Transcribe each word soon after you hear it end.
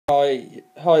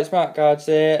Hi, it's Mark Guards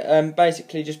here.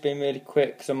 Basically just being really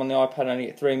quick because I'm on the iPad and I only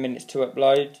get 3 minutes to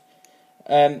upload.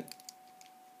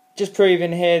 Just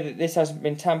proving here that this hasn't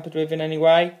been tampered with in any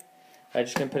way. I'm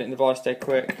just going to put it in the vice there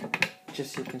quick,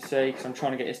 just so you can see, because I'm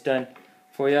trying to get this done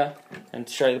for you and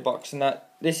to show you the box and that.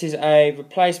 This is a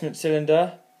replacement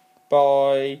cylinder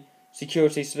by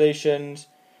Security Solutions,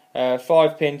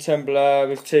 5-pin tumbler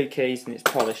with 2 keys and it's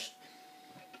polished.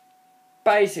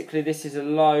 Basically this is a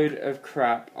load of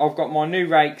crap. I've got my new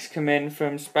rakes come in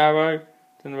from Sparrow.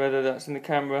 Don't know whether that's in the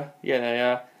camera. Yeah, they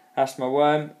are. That's my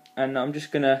worm, and I'm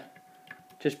just gonna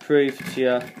prove to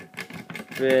you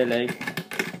really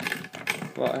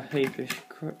what a heap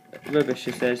of rubbish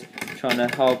this is. Trying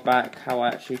to hold back how I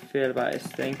actually feel about this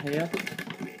thing here.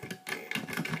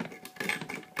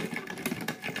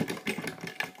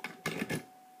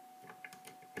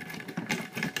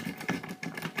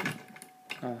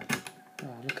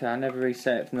 Look, I never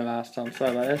reset it from the last time.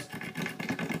 Sorry about this.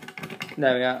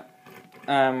 There we are.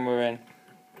 And we're in.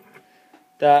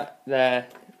 That there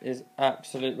is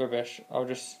absolute rubbish. I'll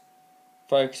just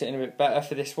focus it in a bit better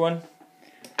for this one.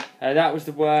 That was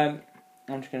the worm.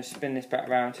 I'm just going to spin this back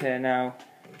around here now,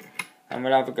 and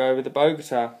we'll have a go with the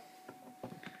Bogota.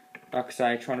 Like I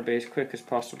say, trying to be as quick as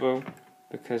possible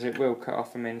because it will cut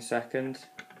off in a second.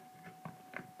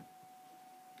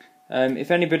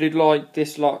 If anybody would like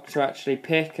this lock to actually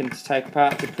pick and to take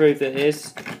apart to prove that it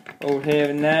is all here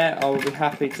and there, I will be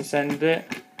happy to send it.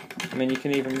 I mean, you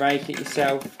can even rake it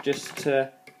yourself just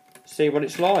to see what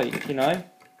it's like, you know.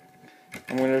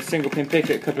 I'm going to single pin pick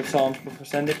it a couple of times before I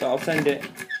send it, but I'll send it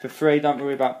for free. Don't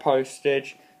worry about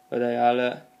postage. But they are,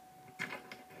 look.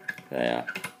 They are.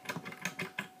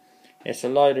 It's a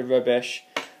load of rubbish.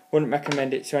 Wouldn't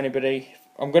recommend it to anybody.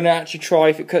 I'm going to actually try.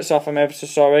 If it cuts off, I'm ever so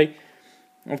sorry.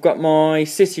 I've got my not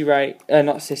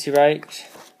sissy rakes.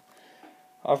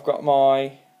 I've got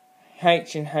my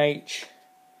H&H,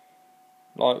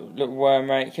 like little worm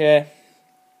rake here,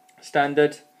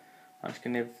 standard. I'm just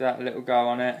going to give that a little go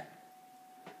on it.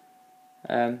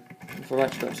 If I've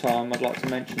actually got time, I'd like to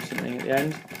mention something at the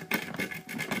end.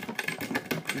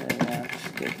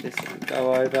 Just give this a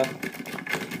go over.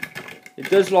 It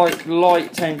does like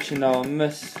light tension though, I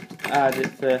must add it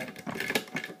for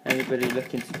anybody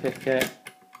looking to pick it.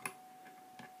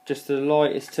 Just the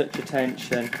lightest touch of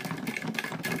tension,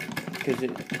 because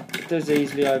it does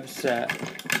easily overset.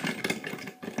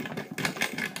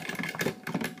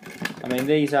 I mean,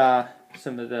 these are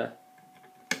some of the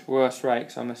worst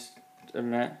rakes, I must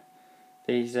admit.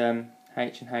 These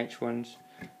H&H ones.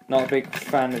 Not a big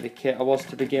fan of the kit I was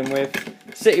to begin with.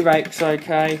 City rakes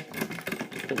okay,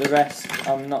 but the rest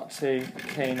I'm not too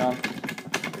keen on.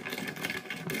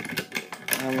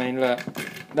 I mean, look,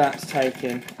 that's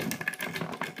taking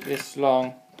this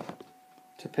long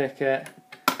to pick it.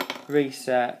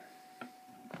 Reset.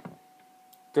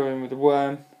 Going with the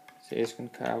worm. See, it's going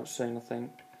to cut out soon, I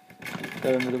think.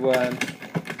 Going with the worm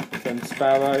from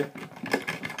Sparrow.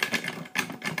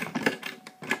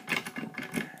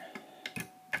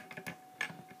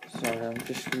 Sorry, I'm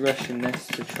just rushing this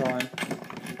to try and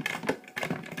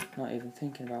not even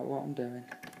thinking about what I'm doing.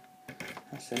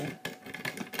 That's it.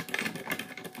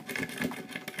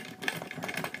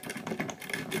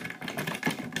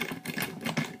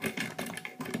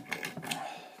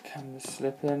 Camera's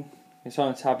slipping. It's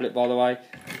on a tablet, by the way,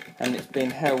 and it's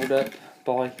been held up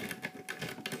by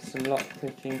some lock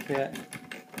picking kit.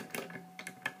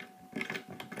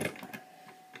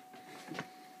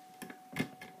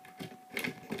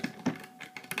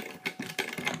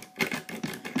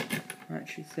 I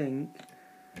actually think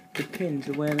the pins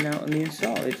are wearing out on the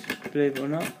inside, believe it or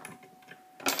not.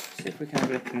 See if we can have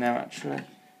a look in there actually.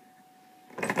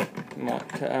 Might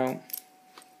cut out.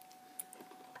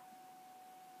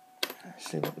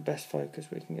 Let's see what the best focus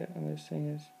we can get on those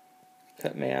things.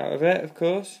 Cut me out of it, of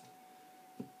course.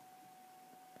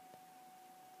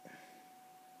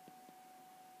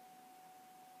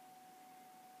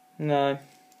 No,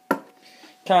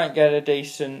 can't get a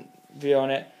decent view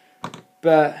on it,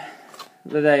 but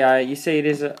there you are. You see it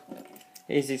is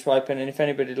easy to open, and if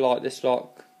anybody like this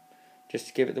lock, just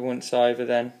to give it the once over,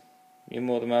 then you're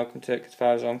more than welcome to it, as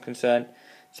far as I'm concerned.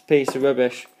 It's a piece of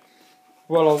rubbish.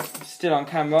 While I'm still on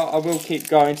camera, I will keep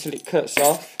going till it cuts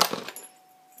off.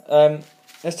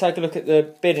 Let's take a look at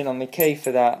the bidding on the key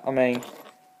for that. I mean,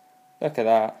 look at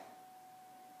that.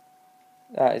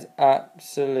 That is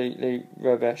absolutely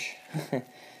rubbish.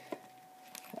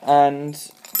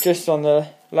 And just on the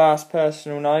last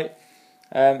personal note,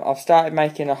 I've started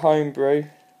making a homebrew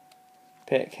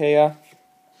pick here.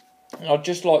 I'd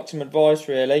just like some advice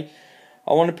really.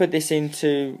 I want to put this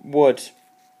into wood,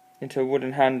 into a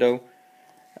wooden handle.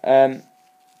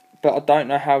 but I don't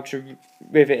know how to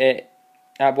rivet it.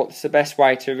 What's the best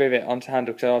way to rivet onto the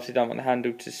handle? Because I obviously don't want the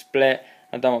handle to split.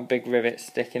 I don't want big rivets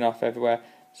sticking off everywhere.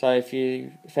 So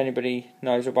if anybody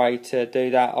knows a way to do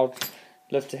that, I'd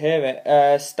love to hear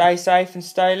it. Stay safe and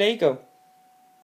stay legal.